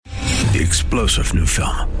the explosive new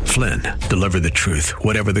film, Flynn, deliver the truth,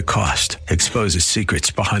 whatever the cost, exposes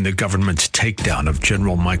secrets behind the government's takedown of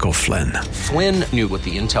General Michael Flynn. Flynn knew what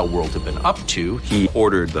the intel world had been up to. He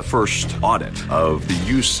ordered the first audit of the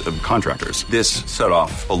use of contractors. This set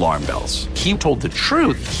off alarm bells. He told the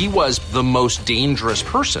truth. He was the most dangerous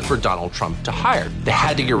person for Donald Trump to hire. They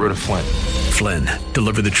had to get rid of Flynn. Flynn,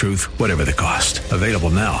 deliver the truth, whatever the cost. Available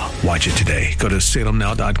now. Watch it today. Go to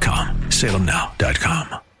salemnow.com.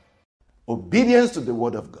 salemnow.com. Obedience to the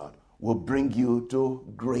word of God will bring you to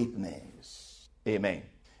greatness. Amen.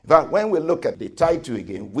 In fact, when we look at the title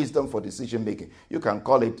again, Wisdom for Decision Making, you can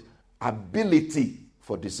call it ability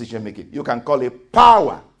for decision making. You can call it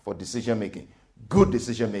power for decision making. Good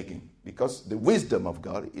decision making. Because the wisdom of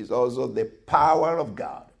God is also the power of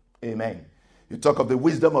God. Amen. You talk of the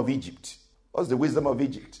wisdom of Egypt. What's the wisdom of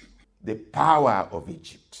Egypt? The power of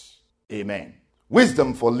Egypt. Amen.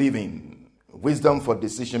 Wisdom for living. Wisdom for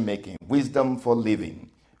decision making. Wisdom for living.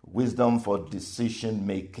 Wisdom for decision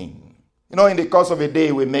making. You know, in the course of a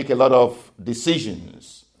day, we make a lot of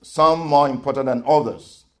decisions, some more important than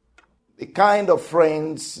others. The kind of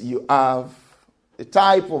friends you have, the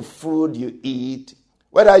type of food you eat,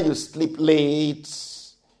 whether you sleep late,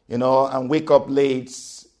 and wake up late,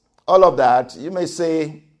 all of that, you may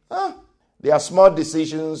say, they are small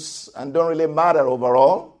decisions and don't really matter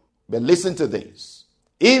overall. But listen to this.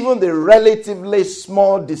 Even the relatively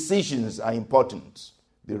small decisions are important.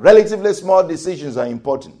 The relatively small decisions are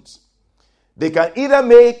important. They can either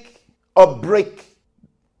make or break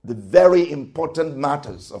the very important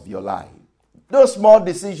matters of your life. Those small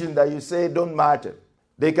decisions that you say don't matter,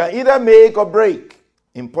 they can either make or break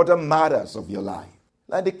important matters of your life.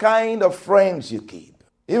 Like the kind of friends you keep.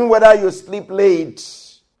 Even whether you sleep late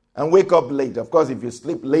and wake up late. Of course, if you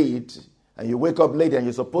sleep late and you wake up late and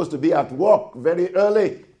you're supposed to be at work very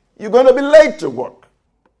early, you're going to be late to work.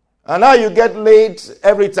 And now you get late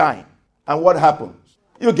every time. And what happens?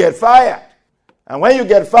 You get fired. And when you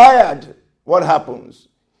get fired, what happens?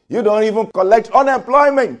 You don't even collect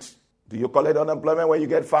unemployment. Do you collect unemployment when you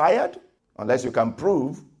get fired? Unless you can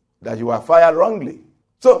prove that you are fired wrongly.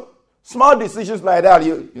 So, small decisions like that,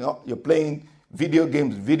 you're playing video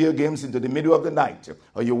games into the middle of the night,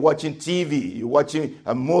 or you're watching TV, you're watching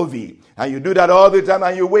a movie, and you do that all the time,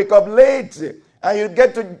 and you wake up late, and you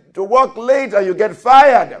get to work late, and you get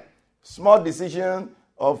fired. Small decision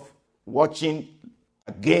of watching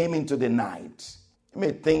a game into the night. You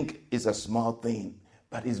may think it's a small thing,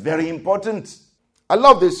 but it's very important. I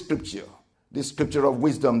love this scripture of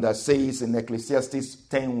wisdom that says in Ecclesiastes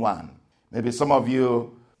 10:1. Maybe some of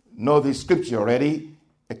you know this scripture already.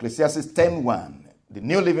 Ecclesiastes 10:1. The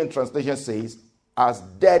New Living Translation says, as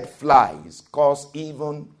dead flies cause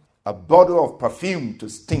even a bottle of perfume to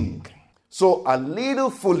stink, so a little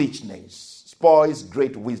foolishness spoils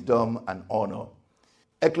great wisdom and honor.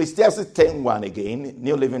 Ecclesiastes 10:1 again,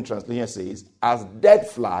 New Living Translation says, as dead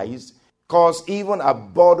flies cause even a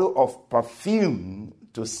bottle of perfume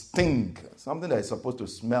to stink. Something that is supposed to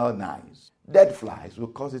smell nice. Dead flies will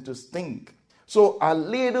cause it to stink. So a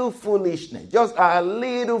little foolishness, just a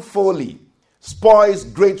little folly, spoils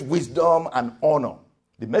great wisdom and honor.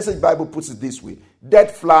 The Message Bible puts it this way.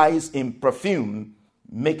 Dead flies in perfume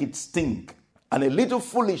make it stink. And a little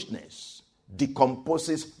foolishness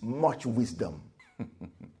decomposes much wisdom.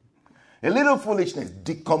 A little foolishness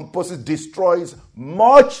destroys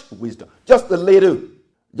much wisdom. Just a little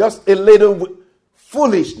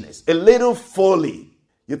foolishness, a little folly.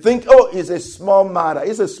 You think, it's a small matter,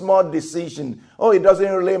 it's a small decision. It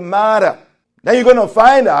doesn't really matter. Then you're going to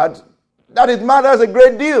find out that it matters a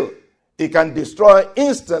great deal. It can destroy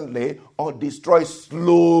instantly or destroy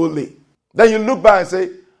slowly. Then you look back and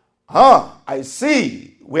say, I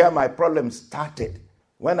see where my problem started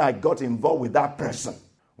when I got involved with that person.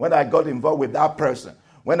 When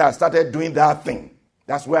I started doing that thing,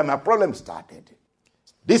 that's where my problem started.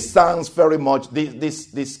 This sounds very much,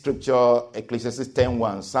 this scripture, Ecclesiastes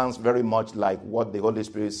 10:1, sounds very much like what the Holy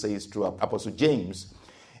Spirit says through Apostle James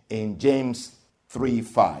in James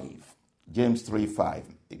 3:5. James 3:5.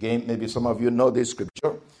 Again, maybe some of you know this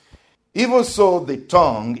scripture. Even so, the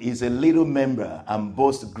tongue is a little member and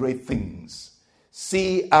boasts great things.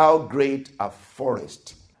 See how great a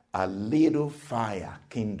forest a little fire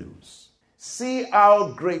kindles. See how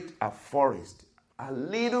great a forest a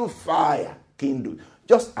little fire kindles.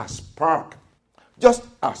 Just a spark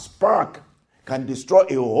can destroy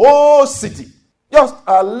a whole city. Just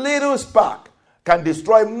a little spark can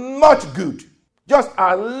destroy much good. Just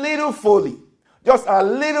a little folly, just a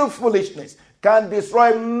little foolishness can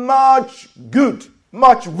destroy much good,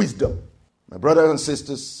 much wisdom. My brothers and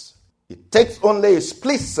sisters, it takes only a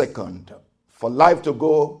split second for life to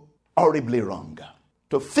go horribly wrong.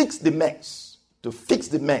 To fix the mess,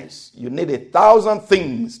 you need 1,000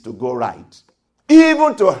 things to go right.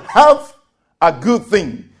 Even to have a good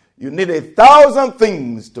thing, you need 1,000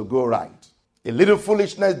 things to go right. A little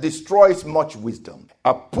foolishness destroys much wisdom.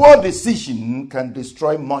 A poor decision can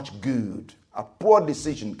destroy much good. A poor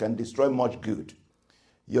decision can destroy much good.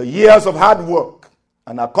 Your years of hard work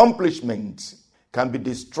and accomplishment can be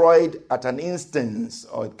destroyed at an instance,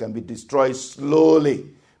 or it can be destroyed slowly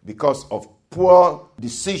because of poor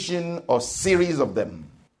decision or series of them.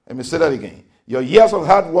 Let me say that again. Your years of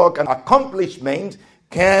hard work and accomplishment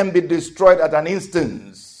can be destroyed at an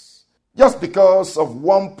instance just because of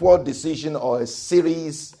one poor decision or a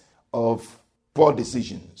series of poor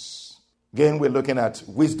decisions. Again, we're looking at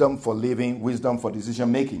wisdom for living, wisdom for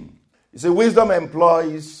decision making. You see, wisdom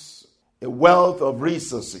employs a wealth of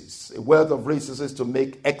resources to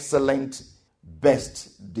make excellent,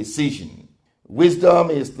 best decision.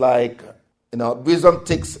 Wisdom is like, wisdom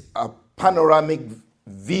takes a panoramic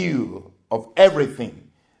view of everything.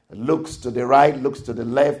 It looks to the right, looks to the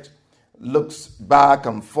left, looks back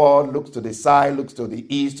and forth, looks to the side, looks to the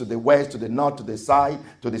east, to the west, to the north, to the side,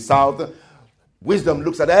 to the south. Wisdom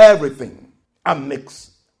looks at everything and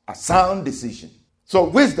makes a sound decision. So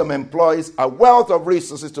wisdom employs a wealth of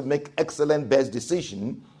resources to make excellent, best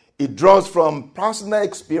decision. It draws from personal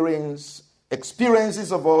experience,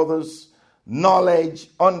 experiences of others, knowledge,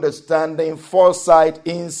 understanding, foresight,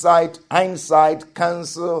 insight, hindsight,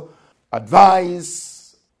 counsel,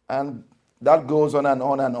 advice, and that goes on and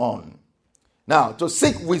on and on. Now, to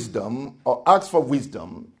seek wisdom or ask for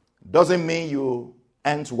wisdom doesn't mean you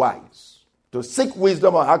aren't wise. To seek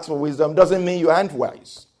wisdom or ask for wisdom doesn't mean you aren't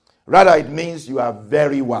wise. Rather, it means you are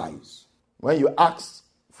very wise. When you ask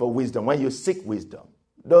for wisdom, when you seek wisdom,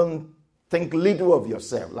 don't think little of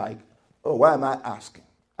yourself like, oh, why am I asking?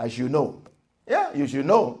 I should know. Yeah, you should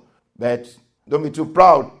know, but don't be too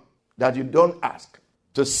proud that you don't ask.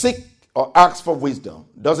 To seek or ask for wisdom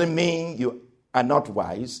doesn't mean you are not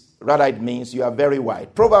wise. Rather, it means you are very wise.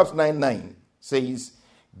 Proverbs 9:9 says,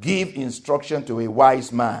 give instruction to a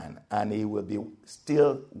wise man, and he will be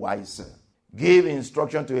still wiser. Give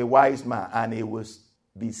instruction to a wise man, and he will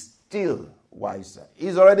be still wiser.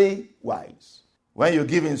 He's already wise. When you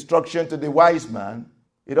give instruction to the wise man,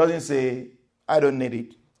 he doesn't say, I don't need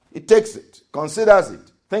it. He takes it, considers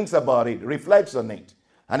it, thinks about it, reflects on it,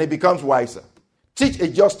 and he becomes wiser. Teach a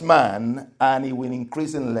just man, and he will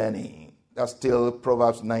increase in learning. That's still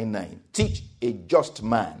Proverbs 9:9. Teach a just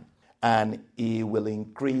man, and he will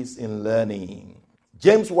increase in learning.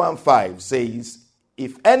 James 1:5 says,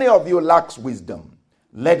 if any of you lacks wisdom,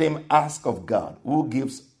 let him ask of God, who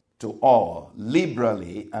gives to all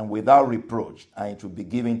liberally and without reproach, and it will be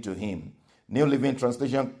given to him. New Living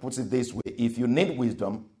Translation puts it this way: if you need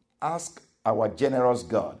wisdom, ask our generous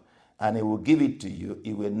God, and he will give it to you.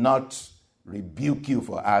 He will not rebuke you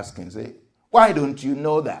for asking. Say, why don't you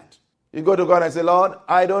know that? You go to God and say, Lord,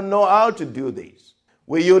 I don't know how to do this.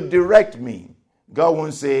 Will you direct me? God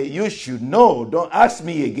won't say, you should know. Don't ask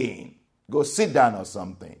me again. Go sit down or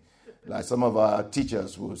something. Like some of our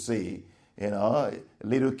teachers will say, a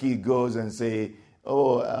little kid goes and say,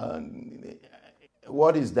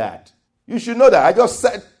 what is that? You should know that. I just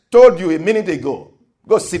told you a minute ago.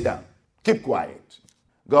 Go sit down. Keep quiet.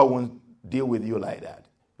 God won't deal with you like that.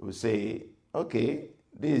 He will say, okay,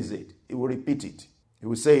 this is it. He will repeat it. He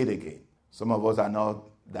will say it again. Some of us are not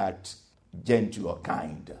that gentle or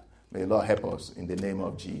kind. May the Lord help us in the name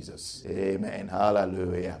of Jesus. Amen.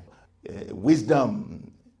 Hallelujah.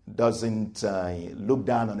 Wisdom doesn't look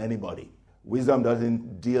down on anybody. Wisdom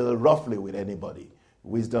doesn't deal roughly with anybody.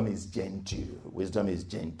 Wisdom is gentle. Wisdom is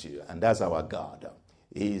gentle. And that's our God.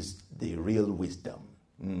 He is the real wisdom.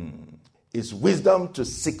 It's wisdom to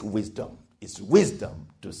seek wisdom. It's wisdom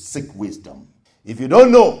to seek wisdom. If you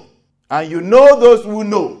don't know, and you know those who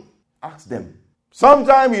know, ask them.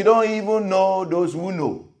 Sometimes you don't even know those who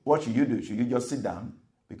know. What should you do? Should you just sit down?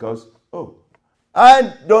 Because,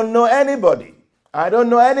 I don't know anybody. I don't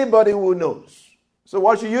know anybody who knows. So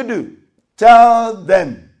what should you do? Tell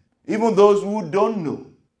them, even those who don't know.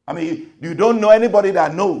 I mean, you don't know anybody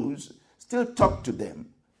that knows, still talk to them.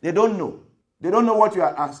 They don't know. They don't know what you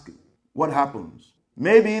are asking. What happens?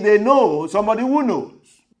 Maybe they know somebody who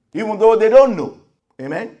knows, even though they don't know.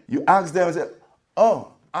 Amen? You ask them and say,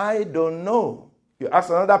 I don't know. You ask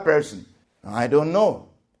another person, I don't know.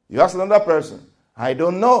 You ask another person, I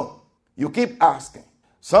don't know. You keep asking.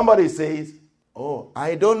 Somebody says,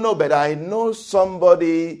 I don't know, but I know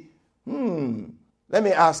somebody. Let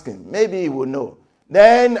me ask him. Maybe he will know.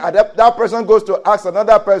 Then that person goes to ask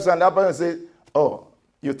another person, and that person says,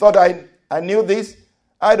 you thought I knew this?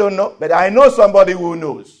 I don't know, but I know somebody who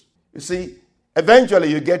knows. You see,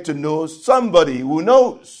 eventually you get to know somebody who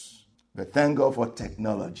knows. But thank God for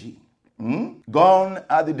technology. Gone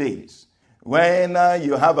are the days when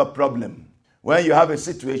you have a problem, when you have a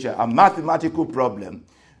situation, a mathematical problem,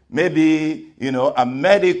 maybe, a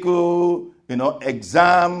medical,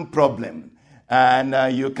 exam problem,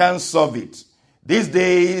 and you can't solve it. These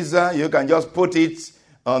days, you can just put it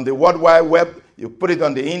on the World Wide Web, you put it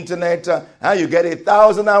on the internet, and you get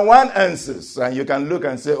 1,001 answers. And you can look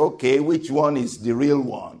and say, okay, which one is the real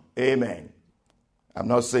one? Amen. I'm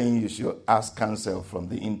not saying you should ask counsel from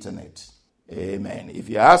the internet. Amen. If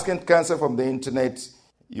you're asking counsel from the internet,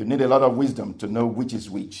 you need a lot of wisdom to know which is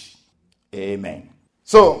which. Amen.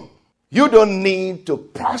 So, you don't need to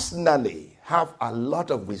personally have a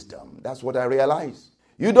lot of wisdom. That's what I realize.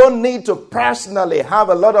 You don't need to personally have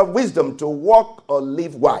a lot of wisdom to walk or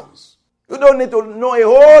live wise. You don't need to know a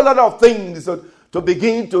whole lot of things to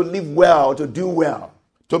begin to live well, to do well.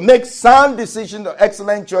 To make sound decisions or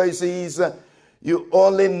excellent choices, you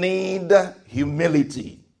only need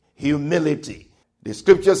humility. Humility. The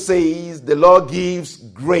scripture says the Lord gives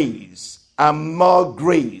grace and more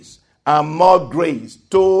grace and more grace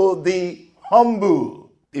to the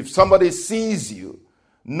humble. If somebody sees you,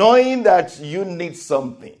 knowing that you need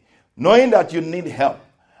something, knowing that you need help,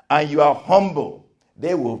 and you are humble,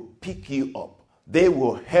 they will pick you up. They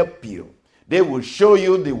will help you. They will show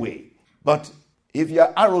you the way. But if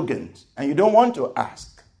you're arrogant and you don't want to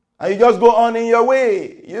ask, and you just go on in your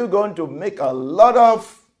way, you're going to make a lot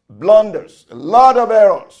of blunders, a lot of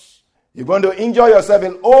errors. You're going to enjoy yourself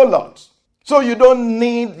a whole lot. So you don't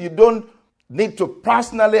need to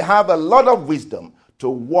personally have a lot of wisdom to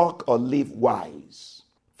walk or live wise.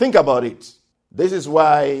 Think about it. This is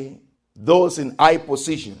why those in high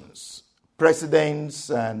positions, presidents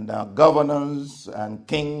and governors and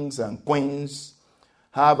kings and queens,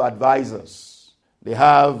 have advisors. They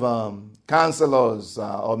have counselors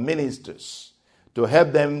or ministers to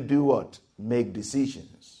help them do what? Make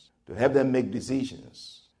decisions. To help them make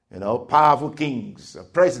decisions. Powerful kings,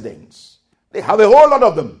 presidents. They have a whole lot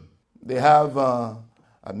of them. They have a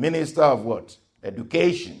minister of what?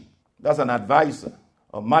 Education. That's an advisor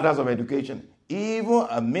on matters of education. Even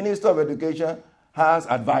a minister of education has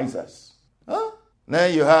advisors.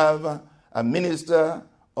 Then you have a minister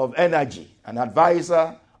of energy, an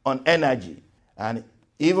advisor on energy. And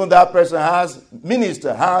even that person has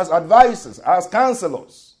advisors, has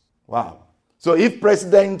counselors. Wow. So if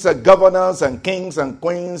presidents, governors, and kings and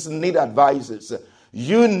queens need advisors,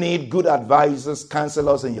 you need good advisors,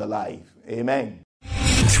 counselors in your life. Amen.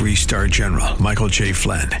 3-star General Michael J.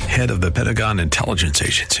 Flynn, head of the Pentagon Intelligence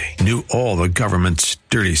Agency, knew all the government's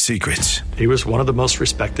dirty secrets. He was one of the most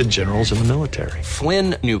respected generals in the military.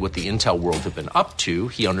 Flynn knew what the intel world had been up to.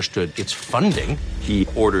 He understood its funding. He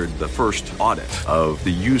ordered the first audit of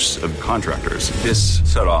the use of contractors. This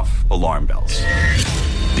set off alarm bells.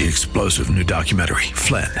 The explosive new documentary,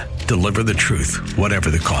 Flynn, Deliver the Truth, Whatever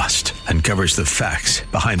the Cost, uncovers the facts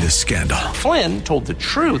behind this scandal. Flynn told the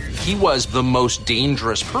truth. He was the most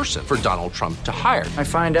dangerous person for Donald Trump to hire. I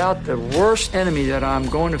find out the worst enemy that I'm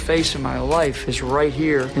going to face in my life is right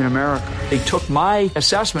here in America. They took my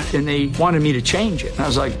assessment and they wanted me to change it. And I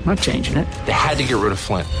was like, I'm not changing it. They had to get rid of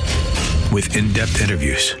Flynn. With in-depth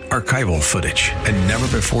interviews, archival footage, and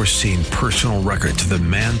never-before-seen personal records of the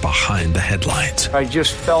man behind the headlines. I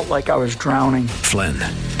just felt like I was drowning. Flynn,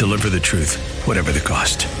 Deliver the Truth, Whatever the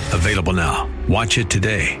Cost. Available now. Watch it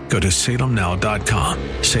today. Go to salemnow.com.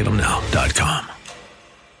 salemnow.com.